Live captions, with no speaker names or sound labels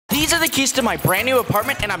These are the keys to my brand new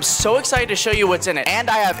apartment, and I'm so excited to show you what's in it. And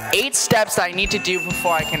I have 8 steps that I need to do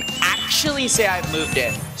before I can actually say I've moved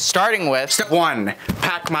in. Starting with step 1,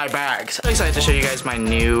 pack my bags. I'm excited to show you guys my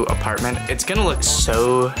new apartment. It's gonna look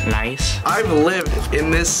so nice. I've lived in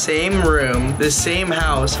this same room, this same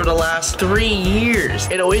house for the last 3 years.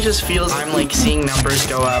 It always just feels I'm like seeing numbers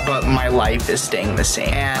go up, but my life is staying the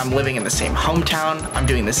same. And I'm living in the same hometown. I'm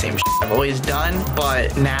doing the same shit I've always done,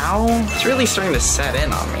 but now it's really starting to set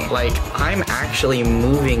in on me. Like, I'm actually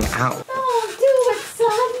moving out. Oh, do it,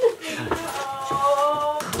 son.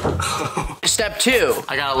 Step 2,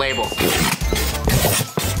 I got a label.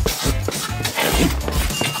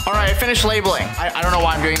 All right, I finished labeling. I don't know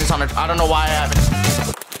why I'm doing this I don't know why I haven't.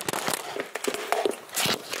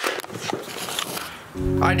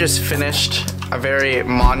 I just finished a very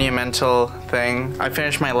monumental thing. I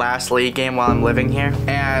finished my last league game while I'm living here,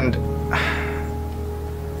 and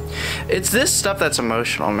it's this stuff that's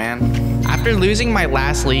emotional, man. After losing my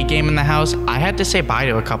last league game in the house, I had to say bye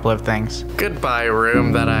to a couple of things. Goodbye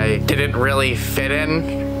room that I didn't really fit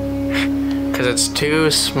in because it's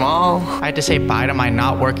too small. I had to say bye to my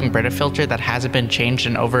not working Brita filter that hasn't been changed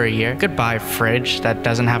in over a year. Goodbye fridge that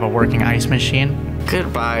doesn't have a working ice machine.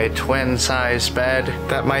 Goodbye twin size bed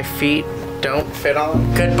that my feet don't fit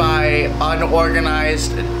on. Goodbye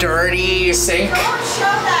unorganized, dirty sink. Don't show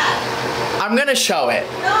that. I'm gonna show it.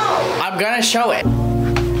 No. I'm gonna show it.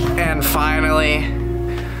 And finally,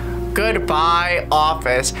 goodbye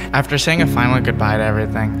office. After saying a final goodbye to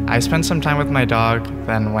everything, I spent some time with my dog,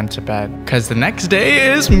 then went to bed. Cause the next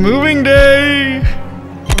day is moving day.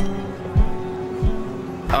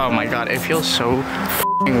 Oh my God, it feels so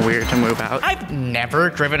weird to move out. I've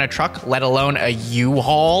never driven a truck, let alone a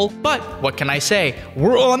U-Haul, but what can I say?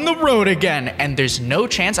 We're on the road again, and there's no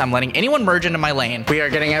chance I'm letting anyone merge into my lane. We are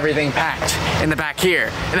getting everything packed in the back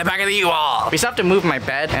here, in the back of the U-Haul. We still have to move my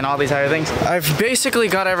bed and all these other things. I've basically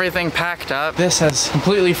got everything packed up. This has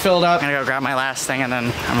completely filled up. I'm gonna go grab my last thing and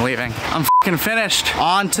then I'm leaving. I'm f***ing finished.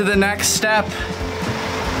 On to the next step.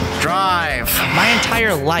 Drive. My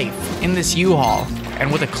entire life in this U-Haul.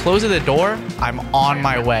 And with the close of the door, I'm on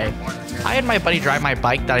my way. I had my buddy drive my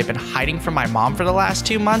bike that I've been hiding from my mom for the last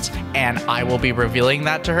 2 months, and I will be revealing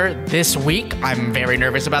that to her this week. I'm very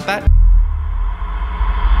nervous about that.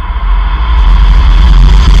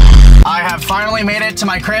 I have finally made it to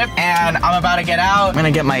my crib, and I'm about to get out. I'm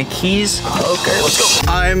gonna get my keys. Okay, let's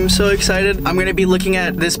go. I'm so excited. I'm gonna be looking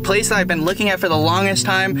at this place that I've been looking at for the longest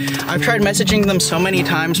time. I've tried messaging them so many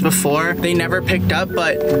times before. They never picked up,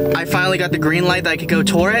 but I finally got the green light that I could go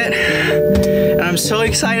tour it. And I'm so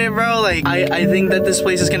excited, bro. Like, I think that this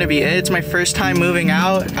place is gonna be it. It's my first time moving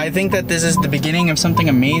out. I think that this is the beginning of something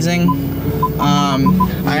amazing.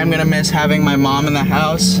 I am gonna miss having my mom in the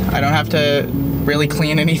house. I don't have to really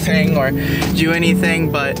clean anything or do anything,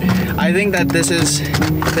 but I think that this is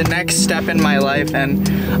the next step in my life, and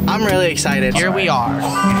I'm really excited. Here we are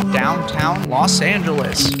in downtown Los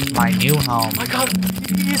Angeles, my new home. I got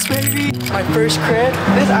these, baby. My first crib.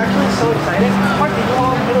 This is actually so exciting. Park the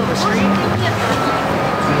U-Haul in the middle of the street.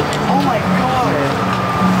 Oh my God,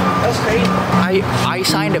 that's crazy. I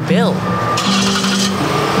signed a bill.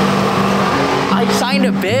 I signed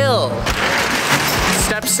a bill.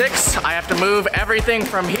 Step 6, I have to move everything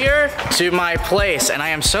from here to my place, and I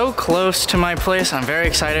am so close to my place. I'm very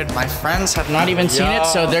excited. My friends have not even seen it,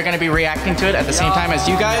 so they're gonna be reacting to it at the same time as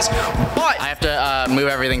you guys, but I have to move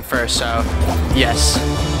everything first, so yes.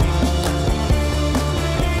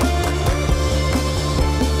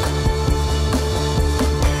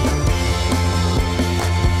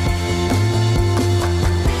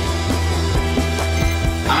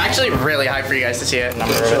 I'm actually really hyped for you guys to see it.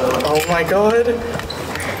 Oh my God.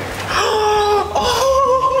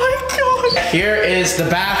 Oh my God. Here is the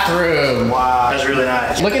bathroom. Wow, that's really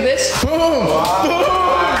nice. Look at this. Boom. Wow.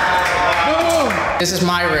 Boom. This is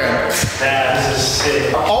my room. Yeah, this is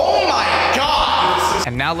sick. Oh my God.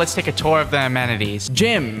 And now let's take a tour of the amenities.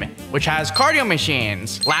 Gym, which has cardio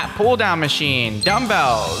machines, lat pull down machine,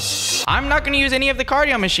 dumbbells. I'm not gonna use any of the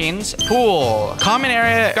cardio machines. Pool, common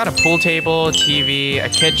area, got a pool table, TV, a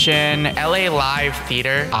kitchen, LA Live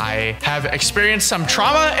Theater. I have experienced some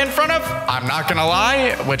trauma in front of, I'm not gonna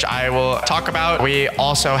lie, which I will talk about. We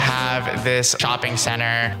also have this shopping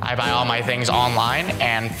center. I buy all my things online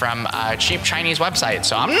and from a cheap Chinese website.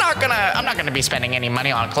 So I'm not gonna be spending any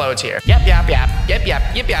money on clothes here. Yep.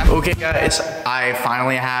 Okay guys, I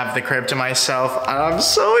finally have the crib to myself and I'm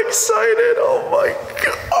so excited. Oh my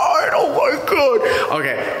God.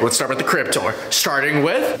 Okay, let's start with the crib tour. Starting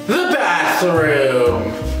with the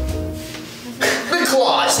bathroom. The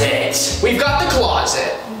closet. We've got the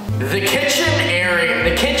closet. The kitchen area,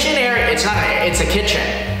 it's a kitchen.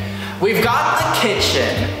 We've got the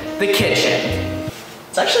kitchen. The kitchen.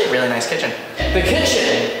 It's actually a really nice kitchen. The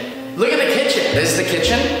kitchen. Look at the kitchen. This is the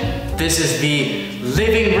kitchen. This is the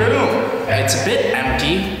living room. It's a bit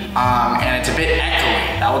empty, and it's a bit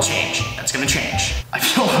echoey. That will change. That's gonna change. I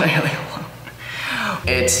feel really alone.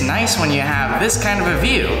 It's nice when you have this kind of a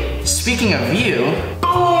view. Speaking of view,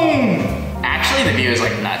 boom! Actually, the view is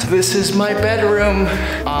like nuts. This is my bedroom.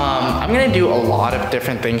 I'm gonna do a lot of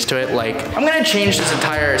different things to it. Like, I'm gonna change this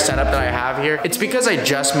entire setup that I have here. It's because I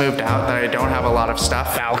just moved out that I don't have a lot of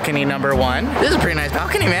stuff. Balcony number 1. This is a pretty nice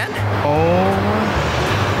balcony, man. Oh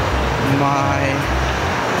my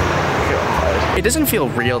God. It doesn't feel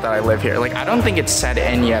real that I live here. Like, I don't think it's set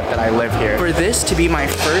in yet that I live here. For this to be my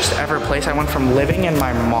first ever place, I went from living in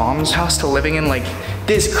my mom's house to living in like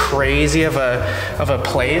this crazy of a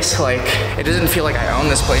place. Like, it doesn't feel like I own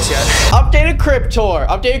this place yet. Updated crib tour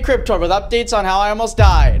with updates on how I almost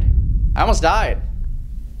died. I almost died.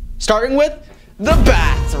 Starting with the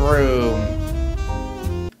bathroom.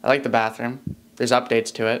 I like the bathroom. There's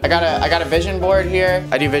updates to it. I got a vision board here.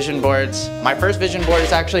 I do vision boards. My first vision board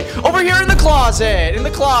is actually over here in the closet.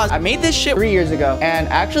 I made this shit 3 years ago, and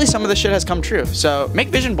actually some of the shit has come true. So make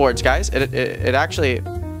vision boards, guys. It actually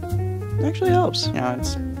helps. You know,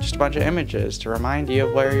 it's just a bunch of images to remind you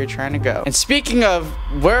of where you're trying to go. And speaking of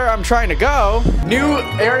where I'm trying to go, new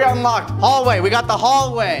area unlocked. Hallway. We got the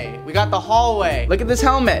hallway. Look at this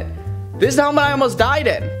helmet. This helmet I almost died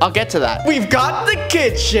in. I'll get to that. We've got the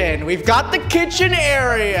kitchen. We've got the kitchen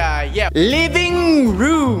area. Yeah. Living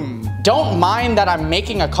room. Don't mind that I'm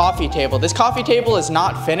making a coffee table. This coffee table is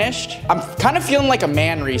not finished. I'm kind of feeling like a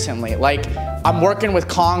man recently. Like, I'm working with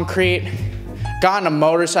concrete. Got in a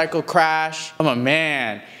motorcycle crash. I'm a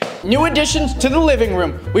man. New additions to the living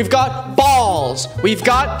room. We've got balls. We've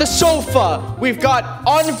got the sofa. We've got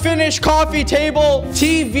unfinished coffee table,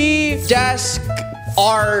 TV, desk,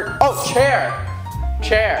 art. Oh, chair.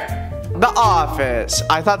 The office.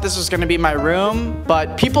 I thought this was gonna be my room,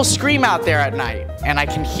 but people scream out there at night, and I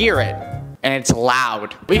can hear it, and it's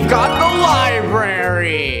loud. We've got the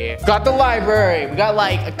library. We got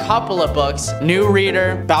like a couple of books. New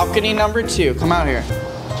reader. Balcony number 2. Come out here.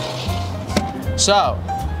 So,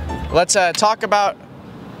 let's talk about...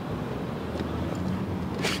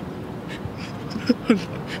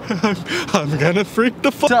 I'm gonna freak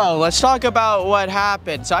the fuck. So let's talk about what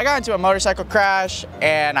happened. So I got into a motorcycle crash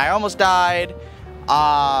and I almost died.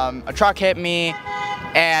 A truck hit me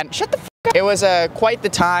and shut the fuck up. It was quite the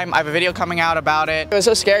time. I have a video coming out about it. It was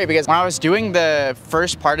so scary because when I was doing the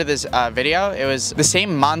first part of this video, it was the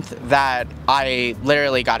same month that I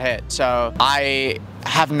literally got hit. So I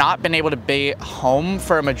have not been able to be home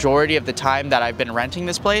for a majority of the time that I've been renting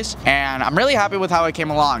this place. And I'm really happy with how it came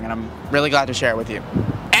along and I'm really glad to share it with you.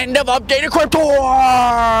 End of updated crypto. Okay.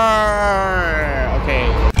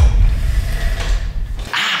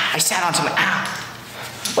 I sat on something.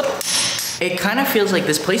 What? It kind of feels like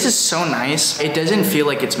this place is so nice. It doesn't feel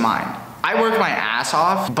like it's mine. I worked my ass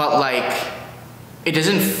off, but like, it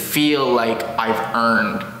doesn't feel like I've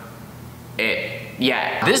earned it.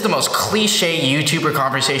 Yeah, this is the most cliche YouTuber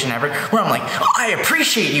conversation ever, where I'm like, oh, I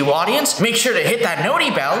appreciate you, audience. Make sure to hit that noti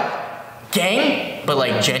bell, gang. But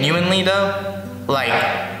like, genuinely though, like,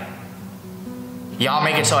 y'all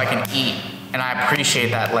make it so I can eat, and I appreciate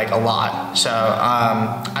that like a lot. So,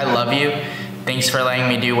 I love you. Thanks for letting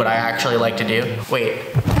me do what I actually like to do. Wait,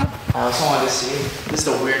 I also wanted to see, this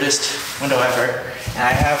is the weirdest window ever, and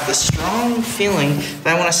I have the strong feeling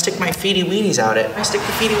that I want to stick my feety weenies out it. Can I stick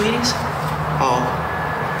the feety weenies? Oh,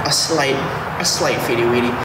 a slight feety weedy.